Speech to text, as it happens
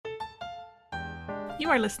You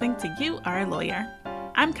are listening to You Are a Lawyer.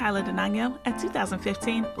 I'm Kyla Denagno, a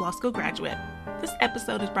 2015 law school graduate. This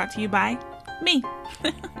episode is brought to you by me.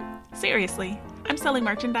 Seriously, I'm selling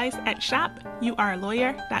merchandise at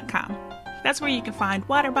shopyouarelawyer.com. That's where you can find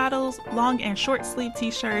water bottles, long and short sleeve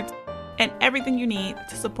t-shirts, and everything you need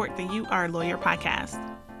to support the You Are a Lawyer podcast.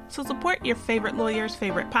 So support your favorite lawyer's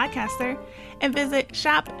favorite podcaster and visit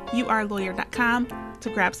shopyouarelawyer.com to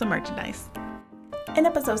grab some merchandise. In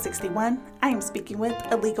episode 61, I am speaking with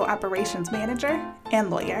a legal operations manager and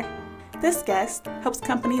lawyer. This guest helps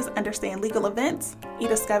companies understand legal events,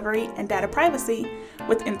 e-discovery, and data privacy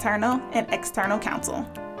with internal and external counsel.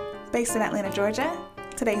 Based in Atlanta, Georgia,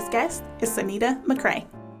 today's guest is Sanita McCray.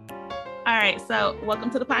 All right, so welcome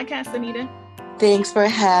to the podcast, Sanita. Thanks for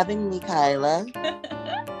having me, Kyla.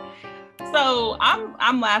 So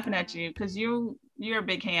I'm laughing at you because you're a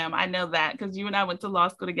big ham. I know that because you and I went to law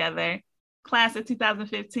school together. Class of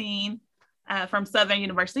 2015 from Southern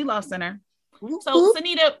University Law Center. So,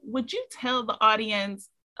 Sanita, would you tell the audience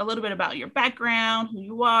a little bit about your background, who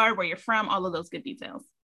you are, where you're from, all of those good details?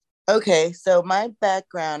 Okay, so my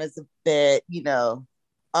background is a bit,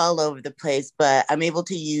 all over the place, but I'm able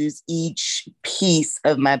to use each piece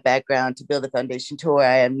of my background to build a foundation to where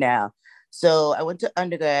I am now. So I went to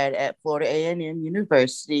undergrad at Florida A&M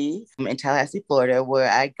University in Tallahassee, Florida, where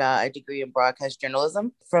I got a degree in broadcast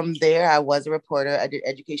journalism. From there, I was a reporter. I did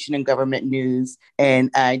education and government news,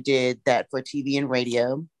 and I did that for TV and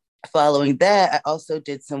radio. Following that, I also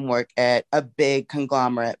did some work at a big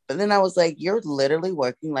conglomerate. But then I was like, you're literally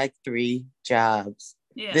working like 3 jobs.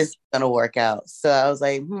 Yeah. This is going to work out. So I was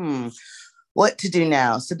like, what to do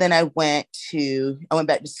now? So then I went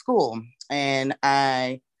back to school, and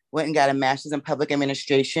I went and got a master's in public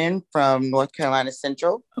administration from North Carolina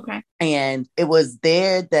Central. Okay. And it was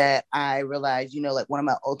there that I realized, one of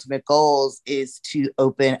my ultimate goals is to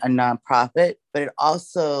open a nonprofit, but it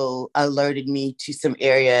also alerted me to some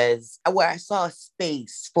areas where I saw a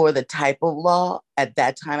space for the type of law at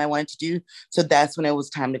that time I wanted to do. So that's when it was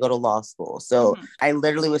time to go to law school. So I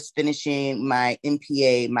literally was finishing my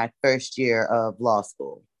MPA my first year of law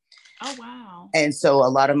school. Oh, wow. And so a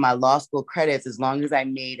lot of my law school credits, as long as I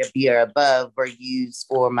made a B or above, were used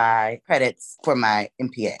for my credits for my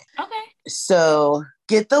MPA. Okay. So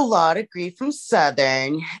get the law degree from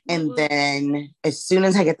Southern. And then as soon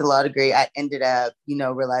as I get the law degree, I ended up,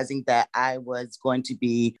 realizing that I was going to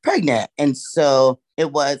be pregnant. And so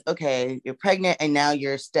it was, okay, you're pregnant and now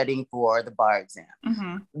you're studying for the bar exam.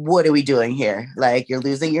 Mm-hmm. What are we doing here? Like, you're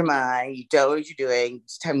losing your mind. You don't know what you're doing.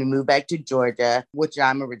 It's time to move back to Georgia, which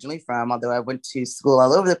I'm originally from. Although I went to school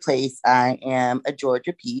all over the place, I am a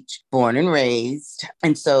Georgia peach, born and raised.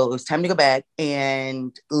 And so it was time to go back.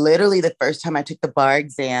 And literally the first time I took the bar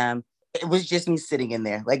exam, it was just me sitting in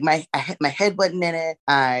there. Like my head wasn't in it.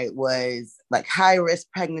 I was like high risk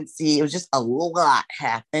pregnancy. It was just a lot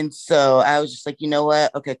happened. And so I was just like, you know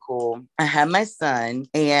what? Okay, cool. I had my son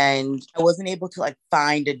and I wasn't able to like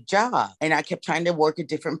find a job. And I kept trying to work at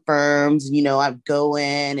different firms. I'd go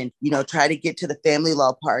in and, try to get to the family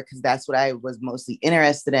law part because that's what I was mostly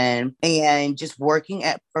interested in. And just working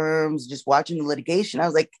at firms, just watching the litigation, I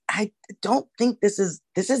was like, I don't think this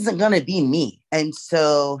isn't going to be me. And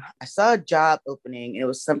so I saw a job opening and it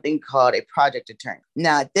was something called a project attorney.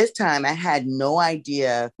 Now, at this time, I had no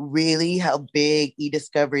idea really how big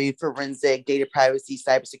e-discovery, forensic, data privacy,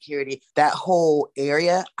 cybersecurity, that whole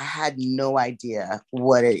area, I had no idea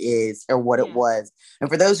what it is or what it was. And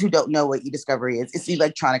for those who don't know what e-discovery is, it's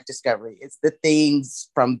electronic discovery. It's the things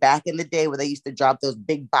from back in the day where they used to drop those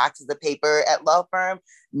big boxes of paper at law firm.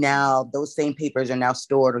 Now, those same papers are now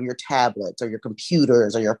stored on your tablets or your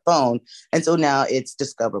computers or your phone. And so now it's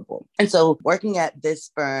discoverable. And so working at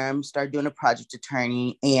this firm, started doing a project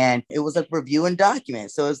attorney, and it was like reviewing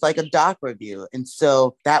documents. So it's like a doc review. And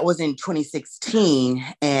so that was in 2016.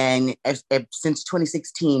 And since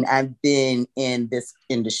 2016, I've been in this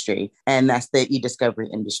industry, and that's the e-discovery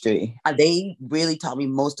industry. They really taught me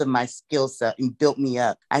most of my skill set and built me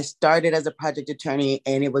up. I started as a project attorney,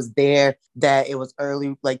 and it was there that it was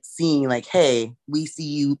early, like seeing like, hey, we see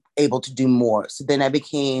you able to do more. So then I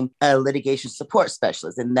became a litigation support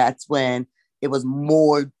specialist. And that's when it was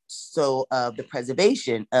more so of the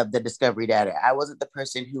preservation of the discovery data. I wasn't the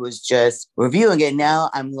person who was just reviewing it.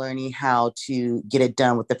 Now I'm learning how to get it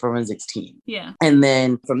done with the forensics team. Yeah. And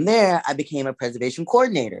then from there, I became a preservation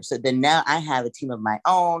coordinator. So then now I have a team of my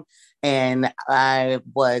own. And I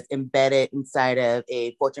was embedded inside of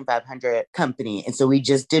a Fortune 500 company. And so we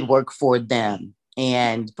just did work for them.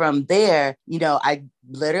 And from there, I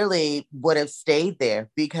literally would have stayed there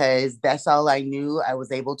because that's all I knew. I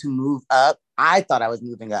was able to move up I thought I was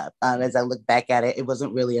moving up. As I look back at it, it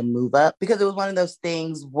wasn't really a move up because it was one of those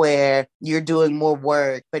things where you're doing more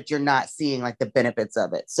work, but you're not seeing like the benefits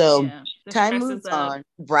of it. So time moves on.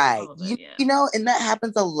 Right. You know, and that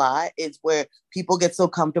happens a lot is where people get so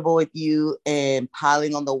comfortable with you and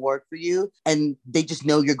piling on the work for you and they just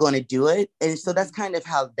know you're going to do it. And so that's kind of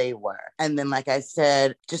how they were. And then, like I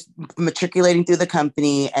said, just matriculating through the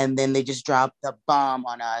company and then they just dropped the bomb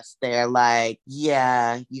on us. They're like,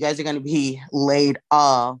 yeah, you guys are going to be laid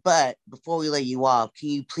off. But before we lay you off, can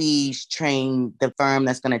you please train the firm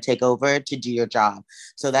that's going to take over to do your job?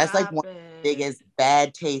 So that's like one of the biggest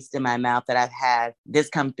bad taste in my mouth that I've had. This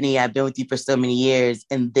company, I've been with you for so many years,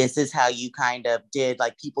 and this is how you kind of did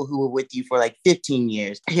like people who were with you for like 15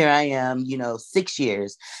 years. Here I am, 6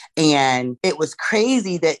 years. And it was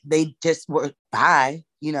crazy that they just were by,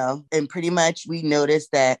 and pretty much we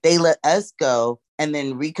noticed that they let us go and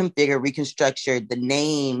then reconstructed the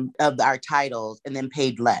name of our titles and then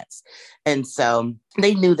paid less. And so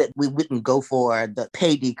they knew that we wouldn't go for the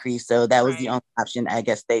pay decrease. So that was the only option I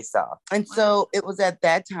guess they saw. And so it was at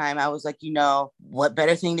that time, I was like, what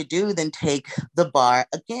better thing to do than take the bar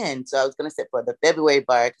again? So I was going to sit for the February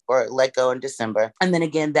bar or let go in December. And then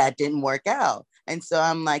again, that didn't work out. And so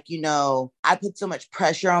I'm like, I put so much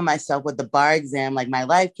pressure on myself with the bar exam. Like my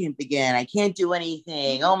life can't begin. I can't do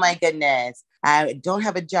anything. Oh my goodness. I don't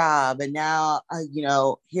have a job. And now,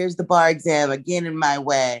 here's the bar exam again in my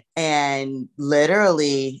way. And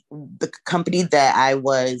literally the company that I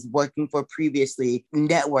was working for previously,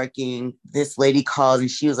 networking, this lady called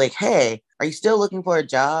and she was like, hey, are you still looking for a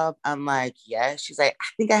job? I'm like, yes. She's like, I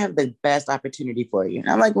think I have the best opportunity for you. And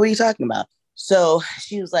I'm like, what are you talking about? So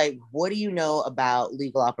she was like, what do you know about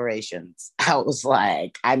legal operations? I was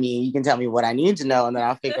like, I mean, you can tell me what I need to know and then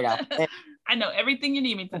I'll figure it out. I know everything you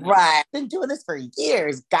need me to know. Right. Been doing this for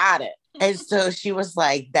years. Got it. And so she was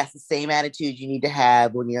like, that's the same attitude you need to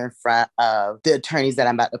have when you're in front of the attorneys that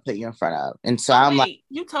I'm about to put you in front of. And so I'm like,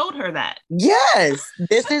 you told her that? Yes.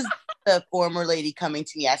 This is the former lady coming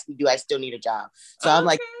to me asking, do I still need a job? So I'm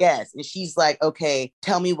like, yes. And she's like, okay,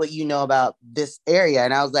 tell me what you know about this area.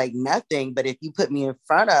 And I was like, nothing. But if you put me in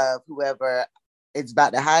front of whoever is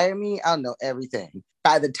about to hire me, I'll know everything.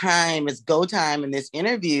 By the time it's go time in this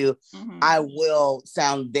interview, I will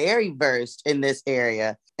sound very versed in this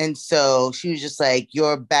area. And so she was just like,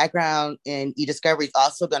 your background in e-discovery is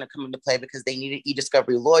also going to come into play because they need an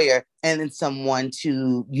e-discovery lawyer and then someone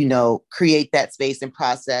to, create that space and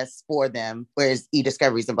process for them, whereas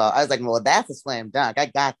e-discovery is involved. I was like, well, that's a slam dunk. I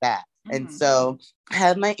got that. And so I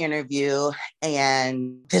had my interview,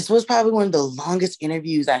 and this was probably one of the longest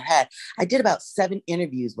interviews I had. I did about 7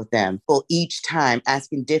 interviews with them for each time,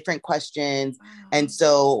 asking different questions. And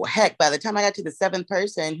so, heck, by the time I got to the 7th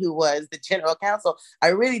person, who was the general counsel, I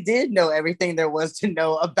really did know everything there was to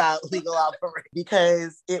know about legal operations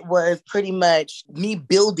because it was pretty much me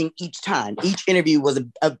building each time. Each interview was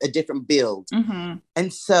a different build.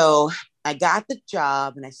 And so I got the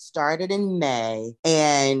job and I started in May,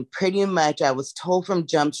 and pretty much I was told from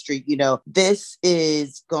Jump Street, this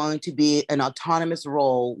is going to be an autonomous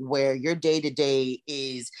role where your day-to-day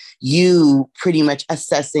is you pretty much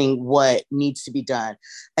assessing what needs to be done.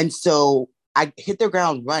 And so I hit the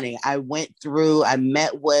ground running. I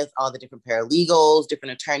met with all the different paralegals,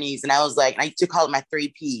 different attorneys, and I was like, I used to call it my 3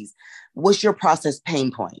 Ps. What's your process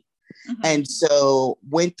pain point? And so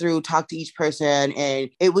went through, talked to each person, and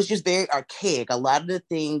it was just very archaic. A lot of the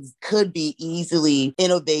things could be easily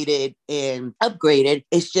innovated and upgraded.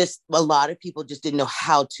 It's just a lot of people just didn't know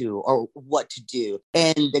how to or what to do.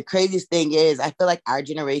 And the craziest thing is, I feel like our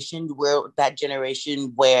generation, we're that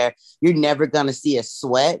generation where you're never going to see a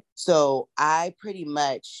sweat. So I pretty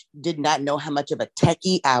much did not know how much of a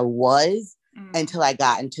techie I was until I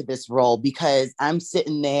got into this role, because I'm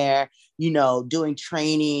sitting there, doing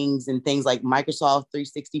trainings and things like Microsoft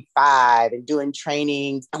 365 and doing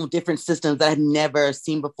trainings on different systems that I've never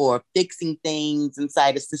seen before, fixing things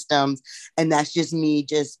inside of systems. And that's just me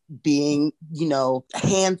just being,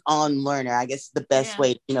 hands-on learner, I guess the best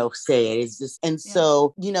way to, say it is just. And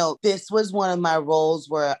so, this was one of my roles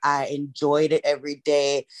where I enjoyed it every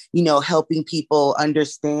day, helping people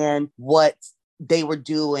understand what they were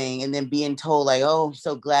doing and then being told like, oh, I'm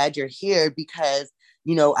so glad you're here because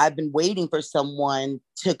I've been waiting for someone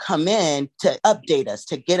to come in to update us,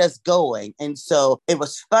 to get us going. And so it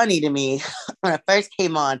was funny to me when I first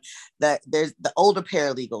came on that there's the older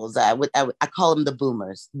paralegals. I call them the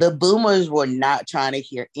boomers. The boomers were not trying to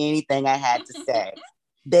hear anything I had to say.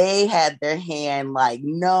 They had their hand like,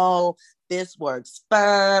 no, this works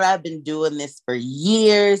fine. I've been doing this for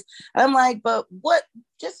years. I'm like, but what?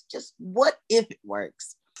 Just what if it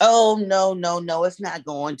works? Oh, no, no, no, it's not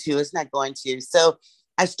going to. It's not going to. So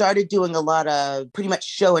I started doing a lot of pretty much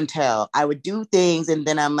show and tell. I would do things and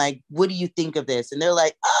then I'm like, what do you think of this? And they're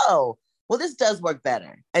like, oh, well, this does work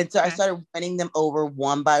better. And so I Okay. started winning them over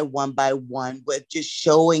one by one with just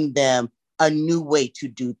showing them a new way to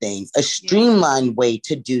do things, a Yeah. streamlined way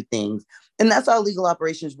to do things. And that's all legal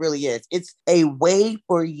operations really is. It's a way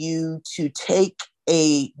for you to take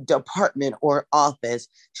a department or office,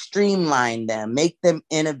 streamline them, make them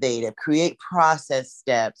innovative, create process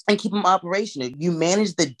steps, and keep them operational. You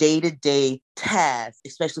manage the day-to-day tasks,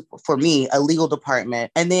 especially for me, a legal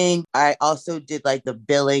department. And then I also did like the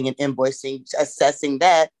billing and invoicing, assessing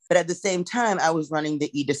that. But at the same time, I was running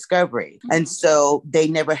the e-discovery. Mm-hmm. And so they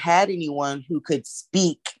never had anyone who could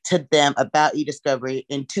speak to them about e-discovery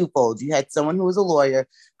in twofolds. You had someone who was a lawyer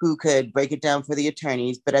who could break it down for the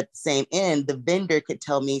attorneys, but at the same end, the vendor could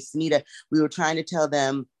tell me, Sunita, we were trying to tell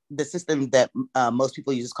them the system that most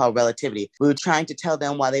people use is called relativity. We were trying to tell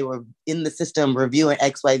them while they were in the system reviewing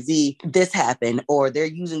XYZ, this happened, or they're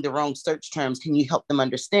using the wrong search terms. Can you help them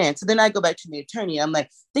understand? So then I go back to the attorney. I'm like,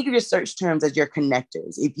 think of your search terms as your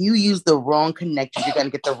connectors. If you use the wrong connectors, you're going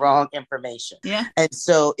to get the wrong information. Yeah. And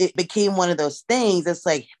so it became one of those things that's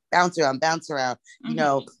like, bounce around. You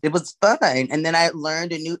know, it was fun. And then I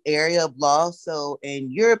learned a new area of law. So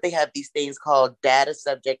in Europe, they have these things called data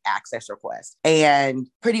subject access requests. And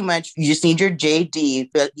pretty much you just need your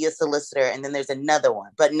JD, be a solicitor, and then there's another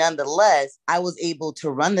one. But nonetheless, I was able to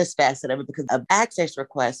run this facet of it because of access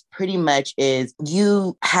request pretty much is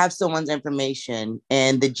you have someone's information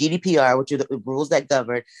and the GDPR, which are the rules that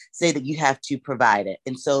govern, say that you have to provide it.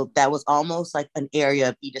 And so that was almost like an area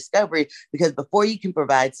of e-discovery because before you can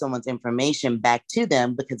provide someone's information back to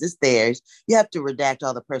them because it's theirs, you have to redact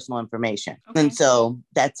all the personal information. Okay. And so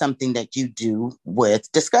that's something that you do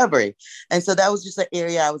with discovery. And so that was just an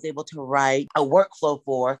area I was able to write a workflow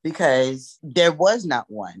for because there was not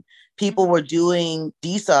one. People were doing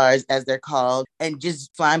DSARs, as they're called, and just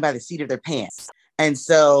flying by the seat of their pants. And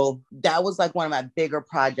so that was like one of my bigger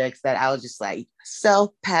projects that I was just like, self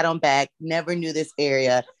pat on back, never knew this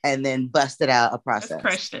area, and then busted out a process. Just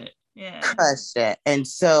crushed it. Yeah. Crushed it. And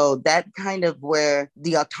so that kind of where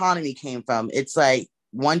the autonomy came from. It's like,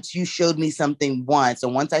 once you showed me something once,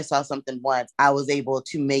 or once I saw something once, I was able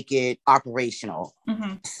to make it operational.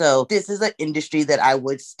 Mm-hmm. So this is an industry that I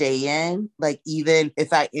would stay in. Like, even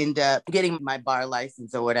if I end up getting my bar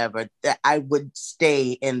license or whatever, that I would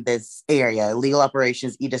stay in this area, legal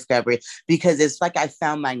operations, e-discovery, because it's like I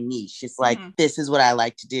found my niche. It's like, this is what I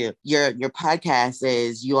like to do. Your podcast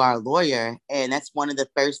is You Are a Lawyer. And that's one of the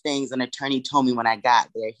first things an attorney told me when I got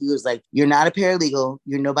there. He was like, you're not a paralegal.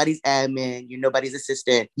 You're nobody's admin. You're nobody's assistant.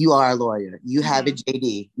 You are a lawyer. You have a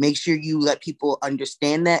JD. Make sure you let people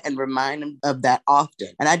understand that and remind them of that often.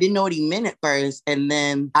 And I didn't know what he meant at first. And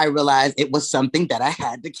then I realized it was something that I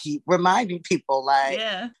had to keep reminding people.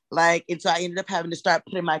 And so I ended up having to start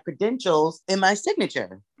putting my credentials in my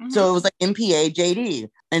signature. So it was like MPA, JD.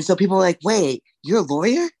 And so people were like, wait, you're a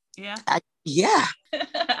lawyer? Yeah. Yeah.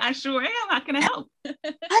 I sure am. How can I help?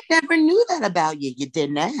 I never knew that about you. You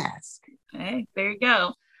didn't ask. Hey, there you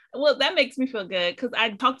go. Well, that makes me feel good because I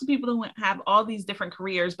talk to people who have all these different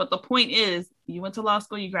careers, but the point is you went to law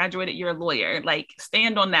school, you graduated, you're a lawyer. Like,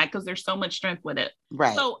 stand on that because there's so much strength with it.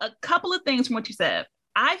 Right. So a couple of things from what you said.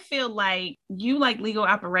 I feel like you like legal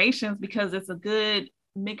operations because it's a good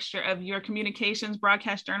mixture of your communications,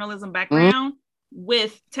 broadcast journalism background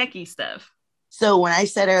with techie stuff. So when I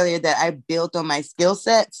said earlier that I built on my skill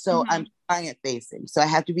set, so I'm client facing. So I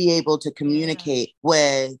have to be able to communicate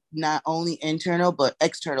with not only internal, but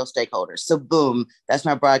external stakeholders. So boom, that's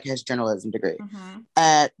my broadcast journalism degree.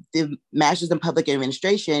 The Master's in Public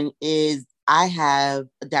Administration is I have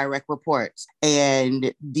direct reports,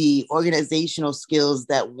 and the organizational skills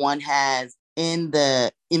that one has in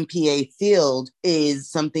the MPA field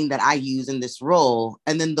is something that I use in this role.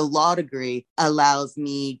 And then the law degree allows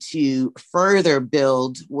me to further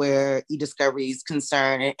build where e-discovery is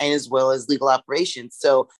concerned, and as well as legal operations.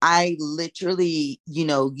 So I literally,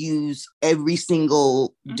 use every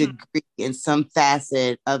single degree in some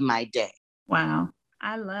facet of my day. Wow.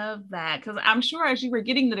 I love that because I'm sure as you were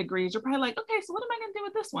getting the degrees, you're probably like, okay, so what am I going to do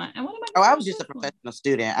with this one? And what am I going to do? I was just a professional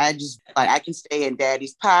student. I just I can stay in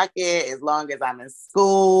daddy's pocket as long as I'm in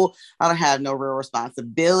school. I don't have no real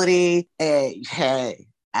responsibility. And hey,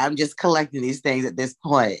 I'm just collecting these things at this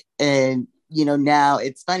point. And, now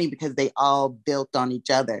it's funny because they all built on each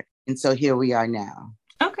other. And so here we are now.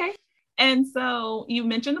 Okay. And so you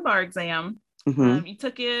mentioned the bar exam. You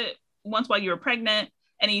took it once while you were pregnant.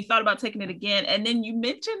 And you thought about taking it again. And then you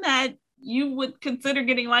mentioned that you would consider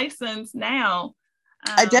getting licensed now.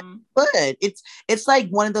 I definitely would. It's like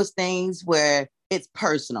one of those things where it's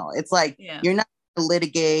personal. It's like you're not gonna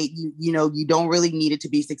litigate. You don't really need it to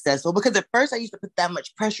be successful, because at first I used to put that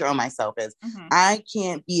much pressure on myself as I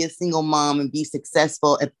can't be a single mom and be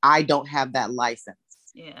successful if I don't have that license.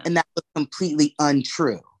 Yeah. And that was completely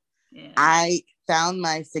untrue. Yeah. I found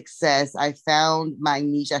my success. I found my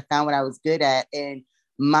niche. I found what I was good at. And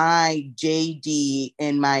my JD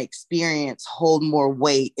and my experience hold more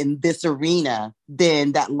weight in this arena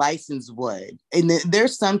than that license would. And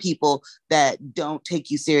there's some people that don't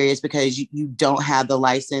take you serious because you don't have the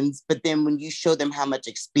license. But then when you show them how much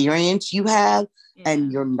experience you have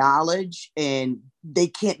and your knowledge, and they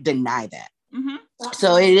can't deny that.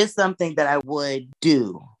 So it is something that I would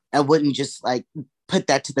do. I wouldn't just like put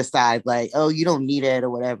that to the side, like, oh, you don't need it or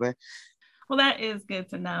whatever. Well, that is good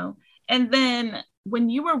to know. And then when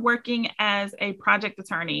you were working as a project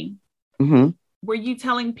attorney, were you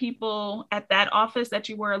telling people at that office that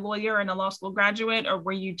you were a lawyer and a law school graduate, or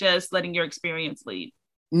were you just letting your experience lead?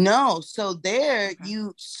 No. So there,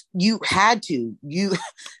 you had to. You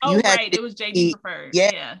had right. It was JD preferred.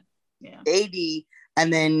 Yeah. JD.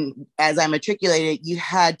 And then as I matriculated, you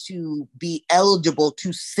had to be eligible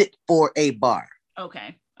to sit for a bar.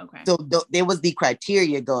 Okay. So there was the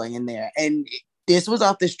criteria going in there. And this was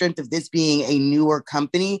off the strength of this being a newer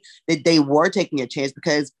company, that they were taking a chance,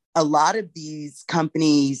 because a lot of these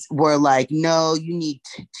companies were like, no, you need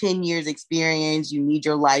 10 years experience. You need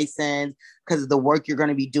your license because of the work you're going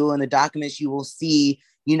to be doing, the documents you will see.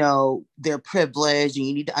 They're privileged and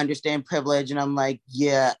you need to understand privilege. And I'm like,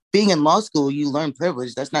 yeah, being in law school, you learn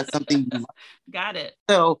privilege. That's not something you Got it.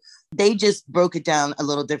 So they just broke it down a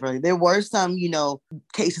little differently. There were some,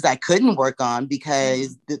 cases I couldn't work on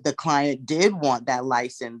because the client did want that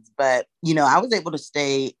license. But, I was able to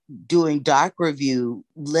stay doing doc review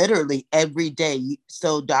literally every day.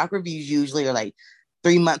 So doc reviews usually are like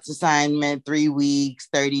 3 months assignment, 3 weeks,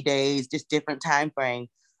 30 days, just different time frame.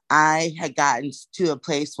 I had gotten to a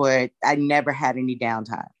place where I never had any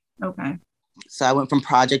downtime. Okay. So I went from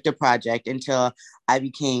project to project until I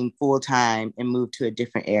became full-time and moved to a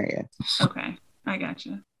different area. Okay. I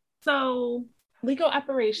gotcha. So legal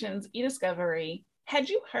operations, eDiscovery, had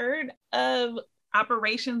you heard of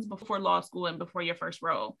operations before law school and before your first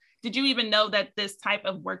role? Did you even know that this type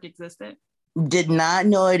of work existed? Did not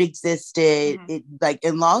know it existed. It, like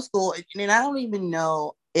in law school, and I don't even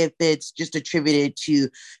know if it's just attributed to,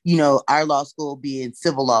 our law school being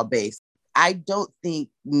civil law based. I don't think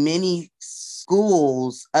many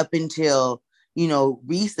schools up until,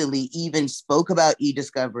 recently even spoke about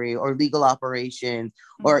eDiscovery or legal operations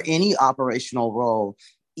or any operational role,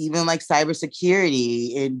 even like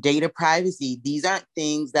cybersecurity and data privacy. These aren't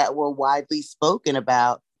things that were widely spoken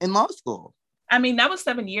about in law school. I mean, that was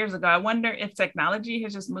 7 years ago. I wonder if technology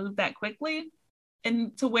has just moved that quickly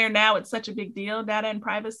and to where now it's such a big deal, data and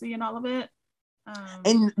privacy and all of it.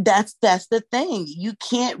 And that's the thing. You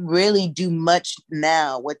can't really do much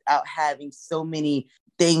now without having so many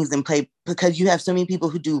things in play, because you have so many people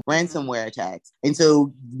who do ransomware attacks. And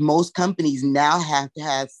so most companies now have to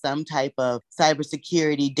have some type of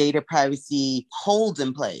cybersecurity, data privacy holds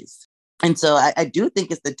in place. And so I do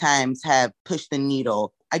think it's the times have pushed the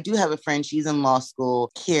needle. I do have a friend, she's in law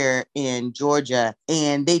school here in Georgia,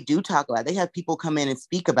 and they do talk about, they have people come in and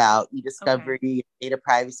speak about eDiscovery, data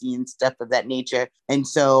privacy and stuff of that nature. And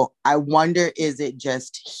so I wonder, is it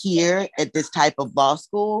just here at this type of law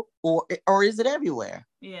school or is it everywhere?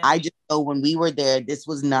 Yeah. I just know when we were there, this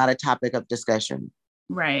was not a topic of discussion.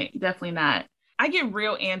 Right. Definitely not. I get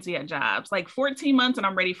real antsy at jobs, like 14 months and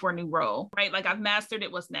I'm ready for a new role, right? Like I've mastered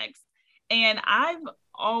it. What's next? And I've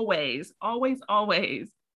always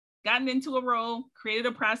gotten into a role, created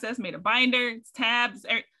a process, made a binder, tabs.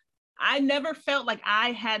 I never felt like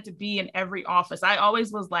I had to be in every office. I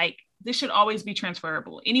always was like, this should always be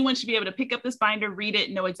transferable. Anyone should be able to pick up this binder, read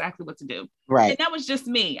it, know exactly what to do. Right. And that was just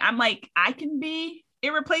me. I'm like, I can be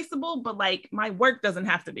irreplaceable, but like my work doesn't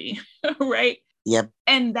have to be, right? Yep.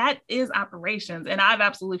 And that is operations. And I've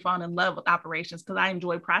absolutely fallen in love with operations because I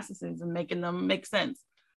enjoy processes and making them make sense.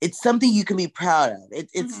 It's something you can be proud of.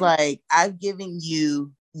 It's like, I've given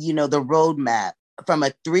you, the roadmap from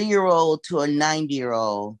a 3-year-old to a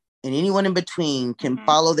 90-year-old, and anyone in between can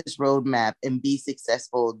follow this roadmap and be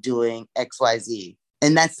successful doing XYZ.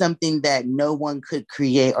 And that's something that no one could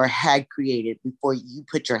create or had created before you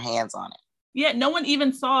put your hands on it. Yeah, no one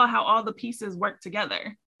even saw how all the pieces work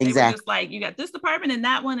together. Exactly. They were just like, you got this department and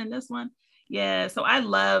that one and this one. Yeah, so I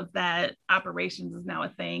love that operations is now a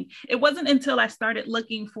thing. It wasn't until I started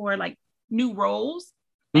looking for like new roles,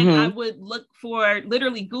 and I would look for,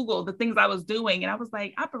 literally Google the things I was doing, and I was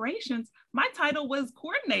like, operations. My title was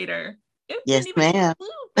coordinator. it Yes, didn't even ma'am.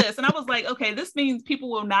 include this. And I was like, okay, this means people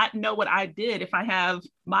will not know what I did if I have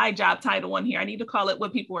my job title on here. I need to call it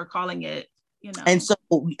what people are calling it, you And know.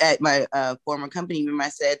 so at my former company, remember I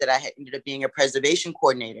said that I had ended up being a preservation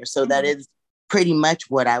coordinator. So that Mhm. is pretty much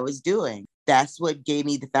what I was doing. That's what gave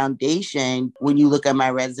me the foundation. When you look at my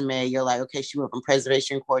resume, you're like, okay, she went from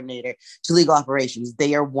preservation coordinator to legal operations.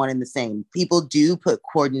 They are one and the same. People do put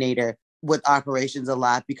coordinator with operations a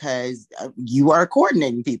lot because you are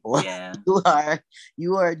coordinating people. Yeah.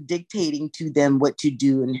 You are dictating to them what to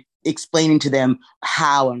do and explaining to them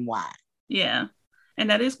how and why. Yeah. And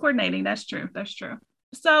that is coordinating. That's true. That's true.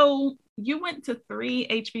 So you went to three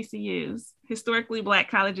HBCUs, historically Black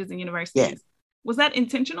colleges and Yes. universities. Was that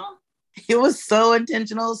intentional? It was so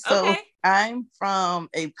intentional. So Okay. I'm from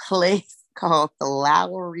a place called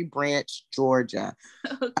Flowery Branch, Georgia.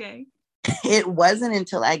 Okay. It wasn't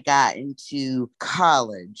until I got into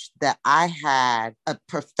college that I had a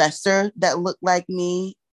professor that looked like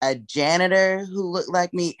me, a janitor who looked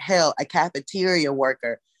like me, hell, a cafeteria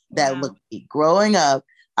worker that Wow. looked like me. Growing up,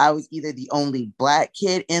 I was either the only Black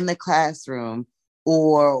kid in the classroom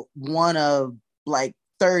or one of like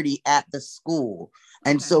 30 at the school.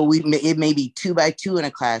 And Okay. so it may be 2 by 2 in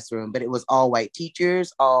a classroom, but it was all white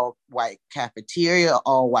teachers, all white cafeteria,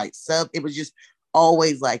 all white sub. It was just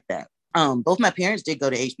always like that. Both my parents did go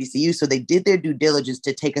to HBCU, so they did their due diligence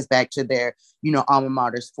to take us back to their, alma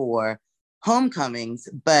maters for homecomings.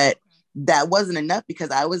 But that wasn't enough because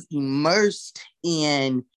I was immersed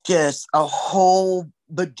in just a whole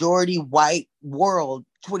majority white world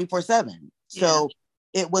 24/7. Yeah. So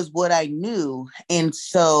it was what I knew. And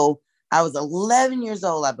so I was 11 years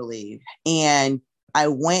old, I believe. And I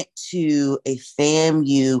went to a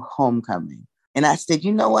FAMU homecoming. And I said,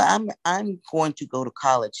 you know what? I'm going to go to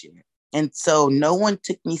college here. And so no one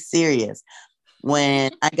took me serious.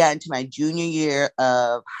 When I got into my junior year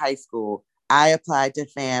of high school, I applied to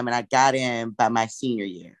FAM and I got in by my senior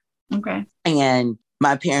year. Okay. And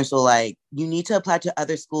my parents were like, you need to apply to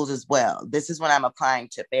other schools as well. This is when I'm applying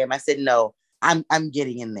to FAM. I said, no, I'm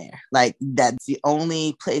getting in there. Like, that's the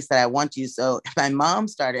only place that I want to. So my mom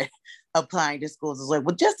started applying to schools. I was like,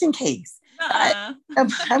 well, just in case. I, Uh-uh.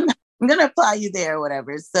 I'm going to apply you there or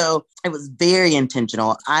whatever. So it was very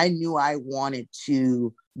intentional. I knew I wanted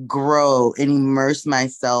to grow and immerse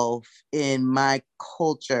myself in my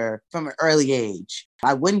culture from an early age.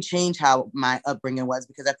 I wouldn't change how my upbringing was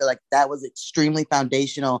because I feel like that was extremely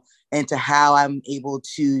foundational into how I'm able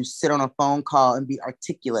to sit on a phone call and be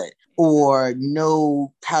articulate or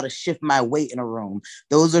know how to shift my weight in a room.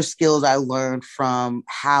 Those are skills I learned from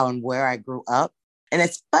how and where I grew up. And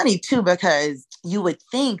it's funny too, because you would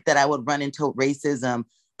think that I would run into racism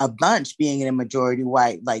a bunch being in a majority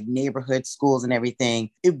white, like neighborhood schools and everything.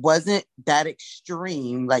 It wasn't that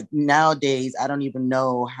extreme. Like nowadays, I don't even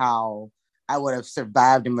know how I would have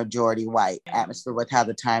survived a majority white atmosphere with how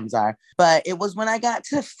the times are. But it was when I got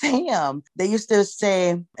to FAM, they used to say,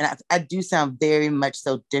 and I do sound very much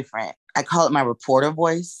so different. I call it my reporter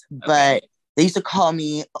voice, but Okay. they used to call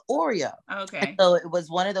me Oreo. And Okay. so it was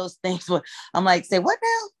one of those things where I'm like, say what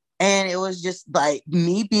now? And it was just like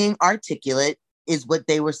me being articulate is what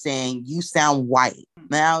they were saying. You sound white.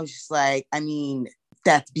 And I was just like, I mean,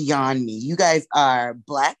 that's beyond me. You guys are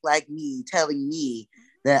Black like me, telling me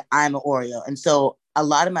that I'm an Oreo. And so a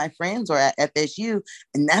lot of my friends were at FSU,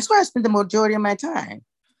 and that's where I spent the majority of my time.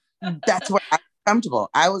 That's where I was comfortable.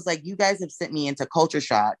 I was like, you guys have sent me into culture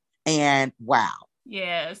shock, and wow.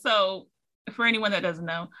 Yeah. So for anyone that doesn't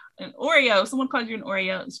know, an Oreo, someone calls you an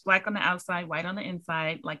Oreo, it's black on the outside, white on the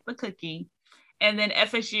inside, like the cookie. And then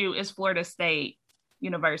FSU is Florida State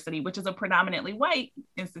University, which is a predominantly white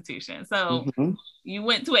institution. So Mm-hmm. you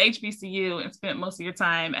went to a HBCU and spent most of your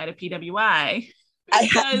time at a PWI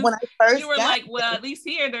because When I you first were got like, well, at least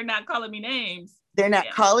here they're not calling me names. they're not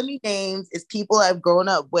Yeah. calling me names. It's people I've grown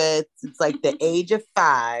up with since like the age of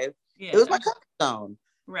 5. It was Yeah. my comfort zone.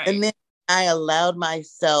 And Right. then I allowed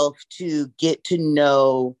myself to get to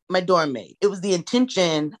know my dorm mate. It was the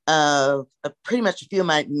intention of pretty much a few of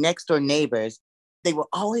my next door neighbors. They would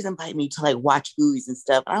always invite me to like watch movies and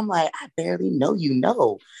stuff. And I'm like, I barely know you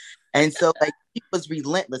know. And so like he was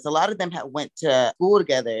relentless. A lot of them had went to school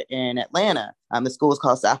together in Atlanta. The school was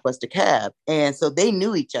called Southwest DeKalb. And so they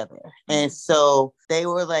knew each other. And so they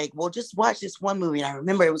were like, well, just watch this one movie. And I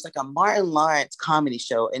remember it was like a Martin Lawrence comedy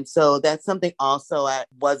show. And so that's something also I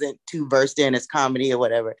wasn't too versed in as comedy or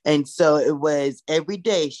whatever. And so it was every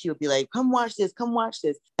day she would be like, come watch this, come watch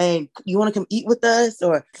this. And you want to come eat with us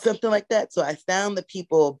or something like that. So I found the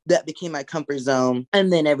people that became my comfort zone.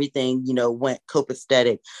 And then everything, went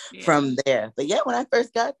copacetic from there. But yeah, when I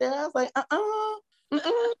first got there, I was like,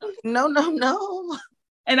 no, no, no.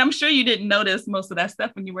 And I'm sure you didn't notice most of that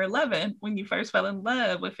stuff when you were 11, when you first fell in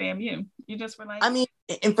love with FAMU. You just were like, I mean,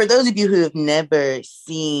 and for those of you who have never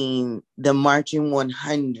seen the Marching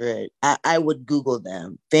 100, I would Google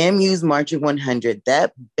them. FAMU's Marching 100,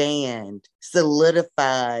 that band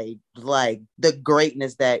solidified like the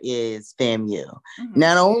greatness that is FAMU. Mm-hmm.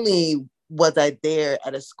 Not only was I there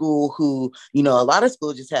at a school who, you know, a lot of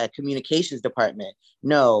schools just had communications department.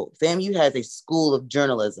 No, FAMU has a school of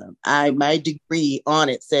journalism. My degree on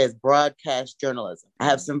it says broadcast journalism. I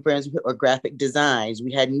have some friends who are graphic designs.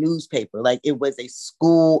 We had newspaper. Like, it was a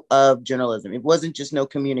school of journalism. It wasn't just no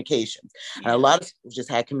communications. Yeah. And a lot of schools just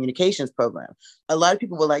had communications programs. A lot of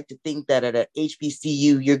people would like to think that at a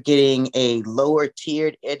HBCU, you're getting a lower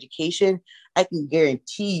tiered education. I can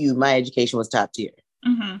guarantee you my education was top tier.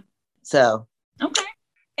 Mm-hmm. So. Okay.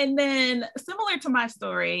 And then similar to my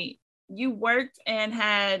story, you worked and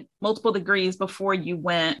had multiple degrees before you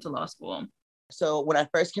went to law school. So when I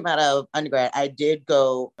first came out of undergrad, I did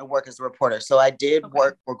go and work as a reporter. So I did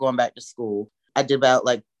work for going back to school. I did about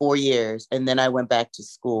like 4 years, and then I went back to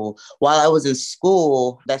school. While I was in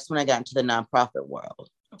school, that's when I got into the nonprofit world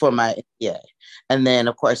for my MBA. And then,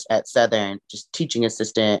 of course, at Southern, just teaching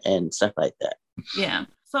assistant and stuff like that. Yeah.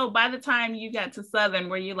 So by the time you got to Southern,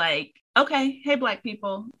 were you like, okay, hey, Black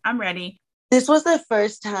people, I'm ready? This was the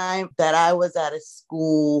first time that I was at a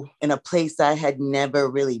school in a place I had never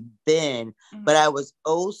really been, but I was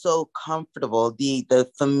oh so comfortable. The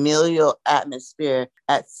familial atmosphere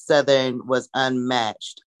at Southern was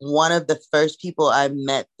unmatched. One of the first people I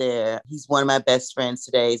met there, he's one of my best friends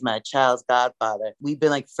today. He's my child's godfather. We've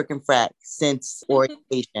been like freaking frat since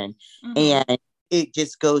orientation. And it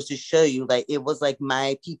just goes to show you, like, it was like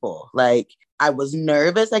my people. Like, I was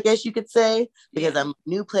nervous, I guess you could say, because I'm a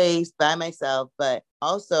new place by myself. But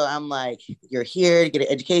also I'm like, you're here to get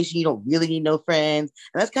an education. You don't really need no friends.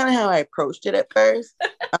 And that's kind of how I approached it at first.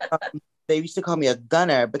 They used to call me a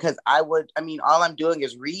gunner because all I'm doing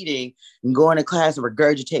is reading and going to class and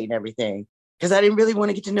regurgitating everything because I didn't really want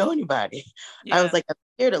to get to know anybody. Yeah. I was like, I'm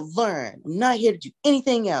here to learn. I'm not here to do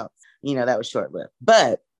anything else. You know, that was short-lived.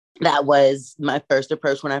 But that was my first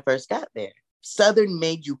approach when I first got there. Southern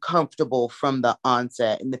made you comfortable from the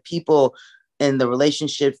onset, and the people and the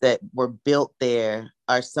relationships that were built there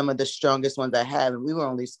are some of the strongest ones I have. And we were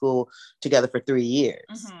only school together for 3 years.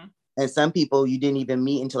 Mm-hmm. And some people you didn't even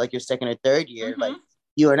meet until like your second or third year. Mm-hmm. Like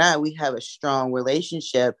you and I, we have a strong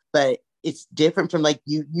relationship, but it's different from like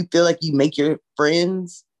you feel like you make your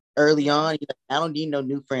friends early on. You're like, I don't need no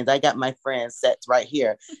new friends. I got my friends set right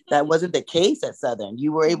here. That wasn't the case at Southern.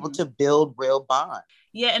 You were able to build real bonds.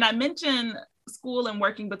 Yeah. And I mentioned school and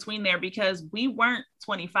working between there because we weren't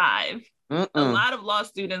 25. A lot of law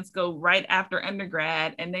students go right after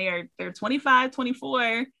undergrad and they're 25,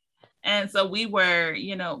 24. And so we were,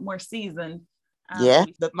 more seasoned.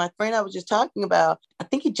 But my friend I was just talking about, I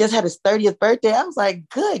think he just had his 30th birthday. I was like,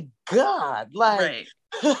 good God. Like,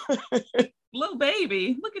 right. Little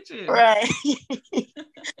baby, look at you. Right.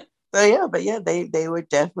 They were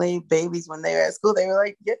definitely babies when they were at school. They were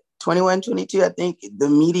like, 21, 22. I think the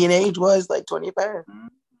median age was like 25.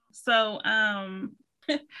 So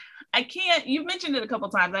you've mentioned it a couple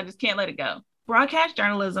times. I just can't let it go. Broadcast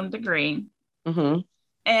journalism degree. Mm-hmm.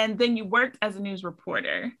 And then you worked as a news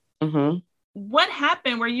reporter. Mm-hmm. What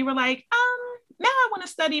happened where you were like, now I want to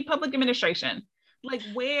study public administration? Like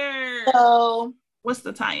where? What's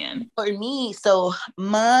the tie-in? For me, so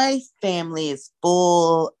my family is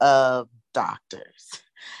full of doctors.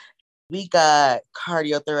 We got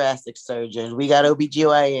cardiothoracic surgeons, we got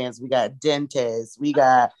OBGYNs, we got dentists, we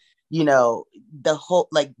got, the whole,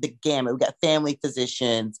 like the gamut. We got family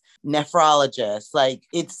physicians, nephrologists. Like,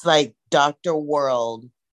 it's like Dr. World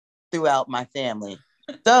throughout my family.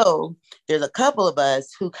 So there's a couple of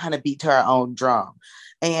us who kind of beat to our own drum.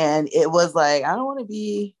 And it was like, I don't want to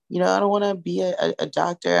be a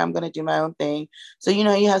doctor. I'm going to do my own thing. So, you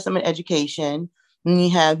have some in education and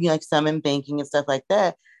you have, like some in banking and stuff like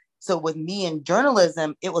that. So with me in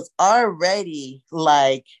journalism, it was already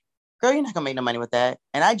like, girl, you're not going to make no money with that.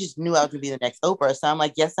 And I just knew I was going to be the next Oprah. So I'm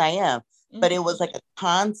like, yes, I am. Mm-hmm. But it was like a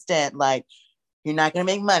constant, like, you're not going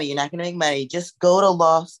to make money. You're not going to make money. Just go to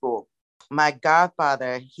law school. My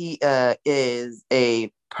godfather, he is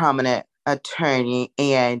a prominent attorney,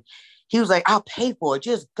 and he was like, I'll pay for it,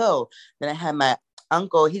 just go. Then I had my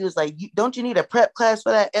uncle, he was like, don't you need a prep class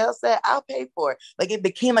for that LSAT? I'll pay for it. Like, it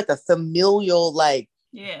became like a familial, like,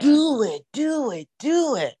 do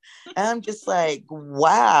it. And I'm just like,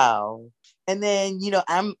 wow. And then,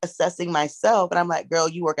 I'm assessing myself and I'm like, girl,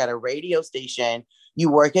 you work at a radio station, you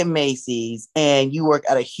work at Macy's, and you work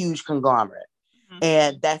at a huge conglomerate.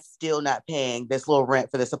 And that's still not paying this little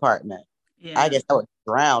rent for this apartment. I Yeah. guess I would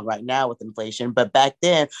drown right now with inflation. But back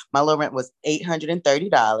then, my low rent was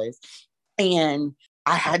 $830. And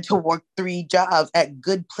I had to work 3 jobs at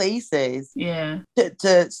good places Yeah.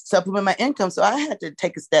 to supplement my income. So I had to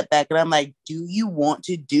take a step back and I'm like, do you want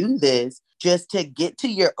to do this just to get to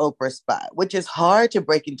your Oprah spot, which is hard to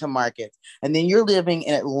break into markets? And then you're living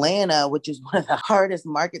in Atlanta, which is one of the hardest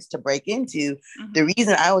markets to break into. Mm-hmm. The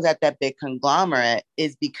reason I was at that big conglomerate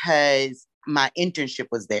is because my internship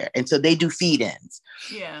was there. And so they do feed-ins.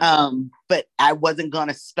 Yeah. But I wasn't going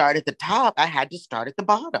to start at the top. I had to start at the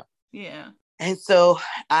bottom. Yeah. And so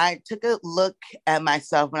I took a look at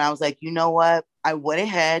myself and I was like, you know what? I went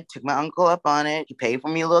ahead, took my uncle up on it. He paid for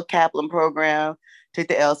me a little Kaplan program, took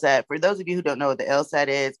the LSAT. For those of you who don't know what the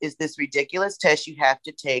LSAT is this ridiculous test you have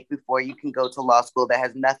to take before you can go to law school that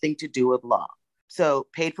has nothing to do with law. So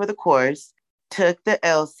paid for the course, took the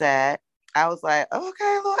LSAT. I was like,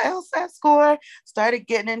 okay, little LSAT score, started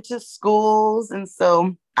getting into schools. And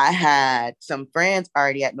so I had some friends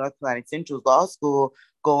already at North Carolina Central Law School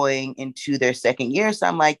going into their second year. So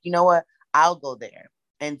I'm like, you know what? I'll go there.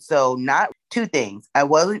 And so not two things. I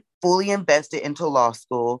wasn't fully invested into law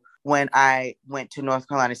school when I went to North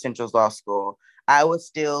Carolina Central's law school. I was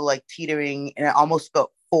still like teetering and I almost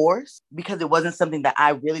felt forced because it wasn't something that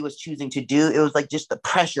I really was choosing to do. It was like just the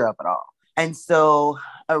pressure of it all. And so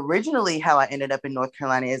originally how I ended up in North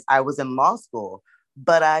Carolina is I was in law school,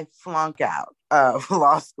 but I flunked out of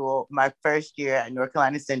law school my first year at North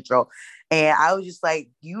Carolina Central. And I was just like,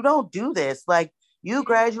 you don't do this. Like, you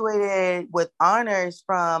graduated with honors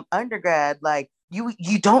from undergrad. Like, you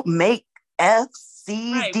don't make F's,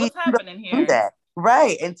 C's, Right. D's. What's You don't happening do here? that.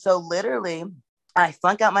 Right. And so literally, I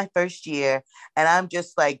flunk out my first year and I'm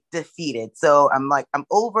just like defeated. So I'm like, I'm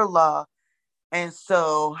over law. And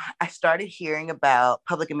so I started hearing about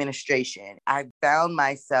public administration. I found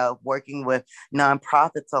myself working with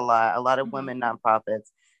nonprofits a lot of women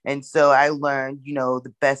nonprofits. And so I learned,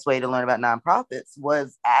 the best way to learn about nonprofits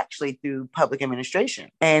was actually through public administration.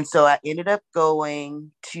 And so I ended up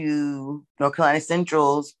going to North Carolina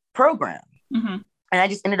Central's program. Mm-hmm. And I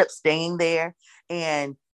just ended up staying there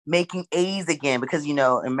and making A's again because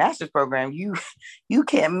in master's program you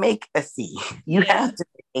can't make a C. You have to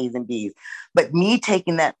make A's and B's. But me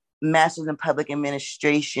taking that master's in public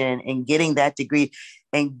administration and getting that degree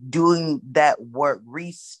and doing that work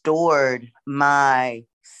restored my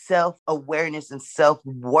self-awareness and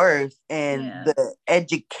self-worth and the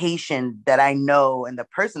education that I know and the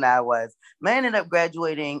person I was. I ended up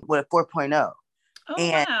graduating with a 4.0. Oh,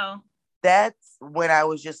 and wow. That's when I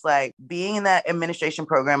was just like being in that administration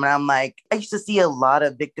program. And I'm like, I used to see a lot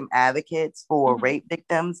of victim advocates for rape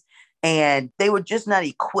victims, and they were just not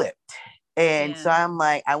equipped. And so I'm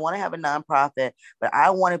like, I want to have a nonprofit, but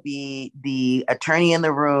I want to be the attorney in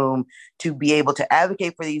the room to be able to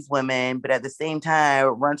advocate for these women, but at the same time,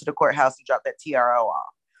 run to the courthouse and drop that TRO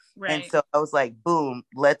off. Right. And so I was like, boom,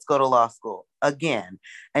 let's go to law school again.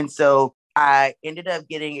 And so I ended up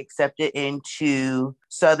getting accepted into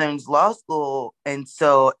Southern's law school. And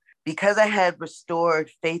so because I had restored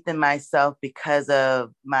faith in myself because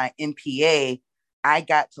of my MPA, I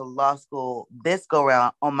got to law school this go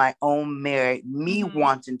around on my own merit, me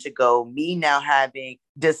wanting to go, me now having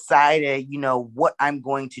decided, what I'm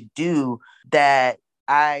going to do, that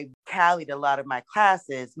I tallied a lot of my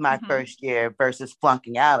classes my first year versus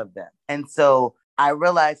flunking out of them. And so I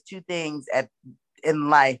realized two things in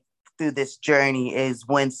life through this journey is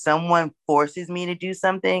when someone forces me to do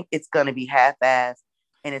something, it's going to be half-assed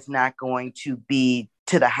and it's not going to be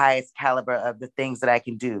to the highest caliber of the things that I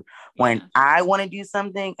can do. When I want to do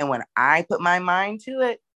something and when I put my mind to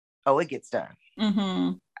it, it gets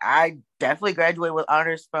done. I definitely graduated with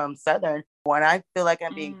honors from Southern. When I feel like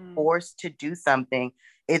I'm being forced to do something,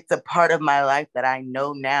 it's a part of my life that I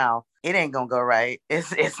know now it ain't going to go right.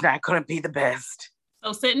 It's not going to be the best.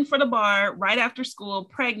 So sitting for the bar right after school,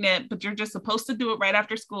 pregnant, but you're just supposed to do it right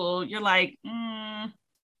after school. You're like, I'm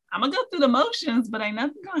going to go through the motions, but ain't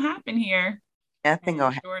nothing going to happen here. Nothing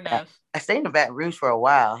going to happen. Sure enough. I stayed in Baton Rouge for a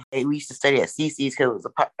while. We used to study at CC's because it was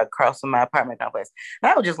across from my apartment complex.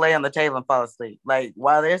 And I would just lay on the table and fall asleep. Like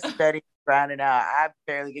while they're studying, grinding out, I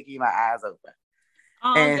barely could keep my eyes open.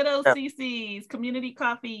 Oh, and good old CC's, community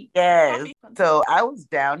coffee. Yes. Coffee. So I was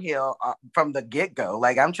downhill from the get-go.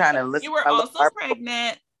 Like I'm trying to listen. You were also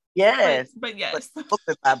pregnant. Yes. But yes.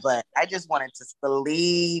 My butt. I just wanted to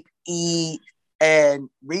sleep, eat, and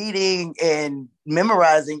reading and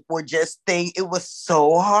memorizing were just things. It was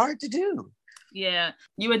so hard to do. Yeah.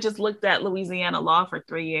 You had just looked at Louisiana law for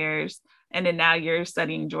 3 years, and then now you're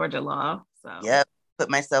studying Georgia law. So yeah, put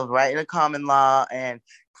myself right in a common law and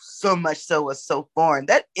so much so was so foreign.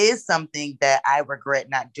 That is something that I regret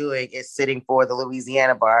not doing, is sitting for the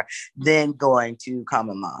Louisiana bar, then going to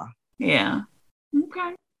common law. Yeah.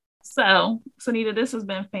 Okay. So, Sonita, this has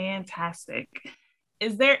been fantastic.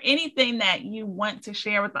 Is there anything that you want to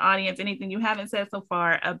share with the audience, anything you haven't said so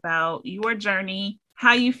far about your journey,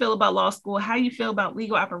 how you feel about law school, how you feel about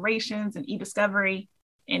legal operations and e-discovery,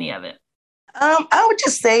 any of it? I would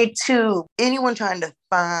just say to anyone trying to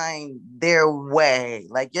find their way,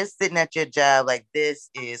 like you're sitting at your job, like this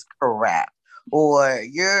is crap, or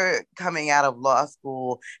you're coming out of law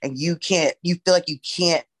school and you feel like you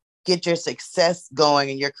can't get your success going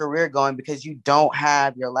and your career going because you don't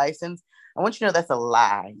have your license. I want you to know that's a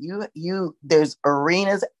lie. There's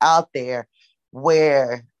arenas out there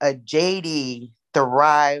where a JD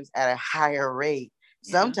thrives at a higher rate.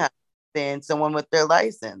 Sometimes than someone with their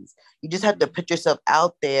license. You just have to put yourself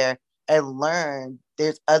out there and learn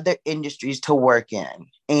there's other industries to work in.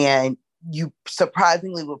 And you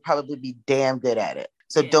surprisingly will probably be damn good at it.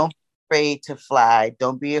 So don't be afraid to fly.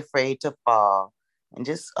 Don't be afraid to fall. And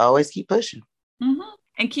just always keep pushing. Mm-hmm.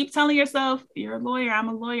 And keep telling yourself, you're a lawyer, I'm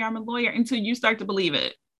a lawyer, I'm a lawyer, until you start to believe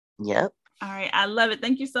it. Yep. All right. I love it.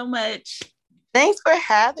 Thank you so much. Thanks for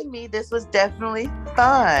having me. This was definitely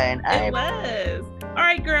fun. It was. All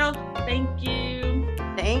right, girl. Thank you.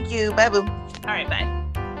 Thank you. Bye, boo. All right,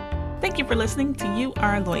 bye. Thank you for listening to You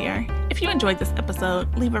Are a Lawyer. If you enjoyed this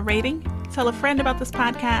episode, leave a rating, tell a friend about this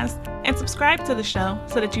podcast, and subscribe to the show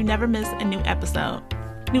so that you never miss a new episode.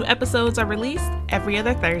 New episodes are released every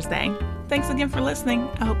other Thursday. Thanks again for listening.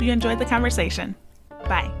 I hope you enjoyed the conversation.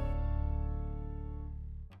 Bye.